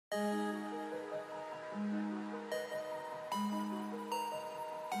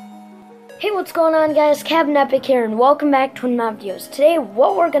Hey, what's going on, guys? XxCaptainEpicxX here, and welcome back to one of my videos. Today,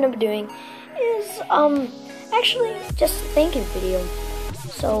 what we're gonna be doing is actually just a thank you video.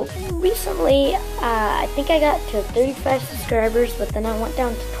 So recently, I think I got to 35 subscribers, but then I went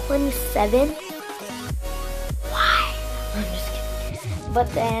down to 27. Why? I'm just kidding.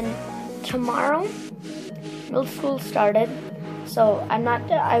 But then tomorrow, middle school started. So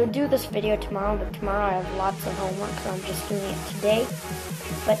I would do this video tomorrow, but tomorrow I have lots of homework, so I'm just doing it today.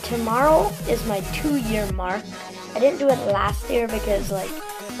 But tomorrow is my 2-year mark. I didn't do it last year because I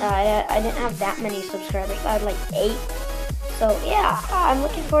didn't have that many subscribers. I had like 8. So yeah, I'm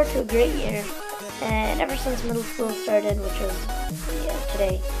looking forward to a great year. And ever since middle school started, which was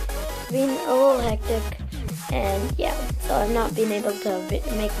today, it's been a little hectic. And yeah, so I've not been able to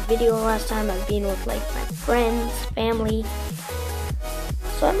make a video last time. I've been with like my friends, family.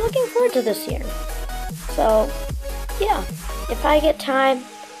 So I'm looking forward to this year. So yeah, if I get time,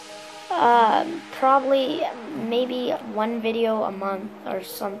 probably maybe one video a month or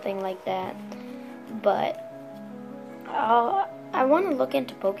something like that. But I want to look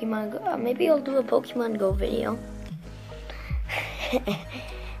into Pokemon Go. Maybe I'll do a Pokemon Go video.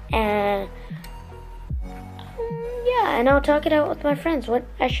 And yeah, and I'll talk it out with my friends what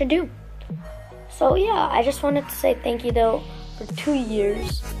I should do. So yeah, I just wanted to say thank you though for 2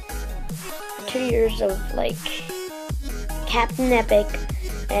 years. 2 years of like Captain Epic,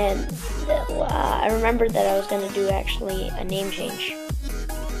 and I remember that I was gonna do actually a name change.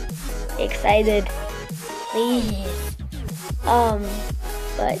 Excited, please.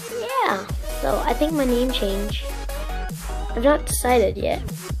 But yeah, so I think my name change, I've not decided yet.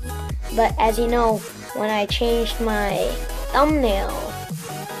 But as you know, when I changed my thumbnail,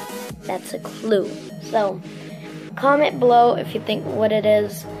 that's a clue. So comment below if you think what it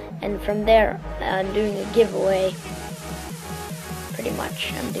is, and from there I'm doing a giveaway. Pretty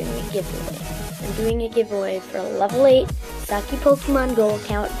much, I'm doing a giveaway. I'm doing a giveaway for a level 8 Saki Pokemon Go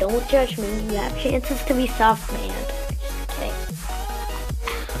account. Don't judge me. You have chances to be soft man.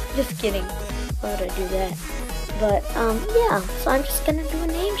 Just kidding. Why would I do that? But yeah. So I'm just gonna do a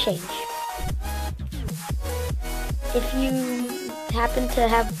name change. If you happen to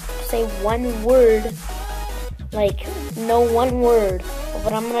have say one word, like know one word of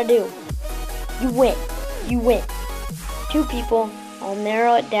what I'm gonna do, you win. You win. 2 people. I'll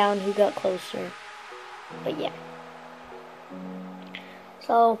narrow it down who got closer. But yeah.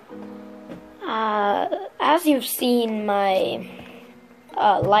 So, as you've seen, my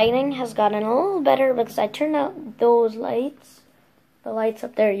lighting has gotten a little better because I turned out those lights. The lights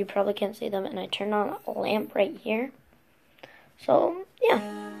up there, you probably can't see them. And I turned on a lamp right here. So, yeah.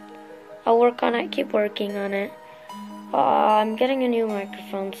 I'll work on it, keep working on it. I'm getting a new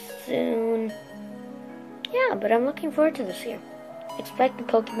microphone soon. Yeah, but I'm looking forward to this year. Expect the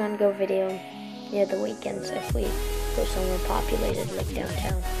Pokemon Go video near the weekends if we go somewhere populated like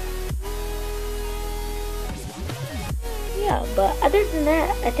downtown. Yeah, but other than that,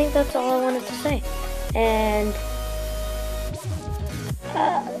 I think that's all I wanted to say. And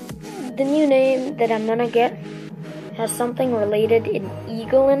the new name that I'm gonna get has something related in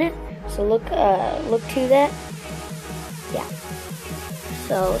eagle in it, so look to that. Yeah.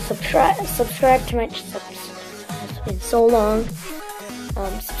 So subscribe to my. It's been so long.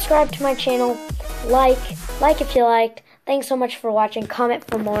 Subscribe to my channel, like if you liked. Thanks so much for watching, comment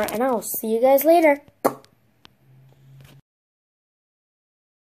for more, and I'll see you guys later.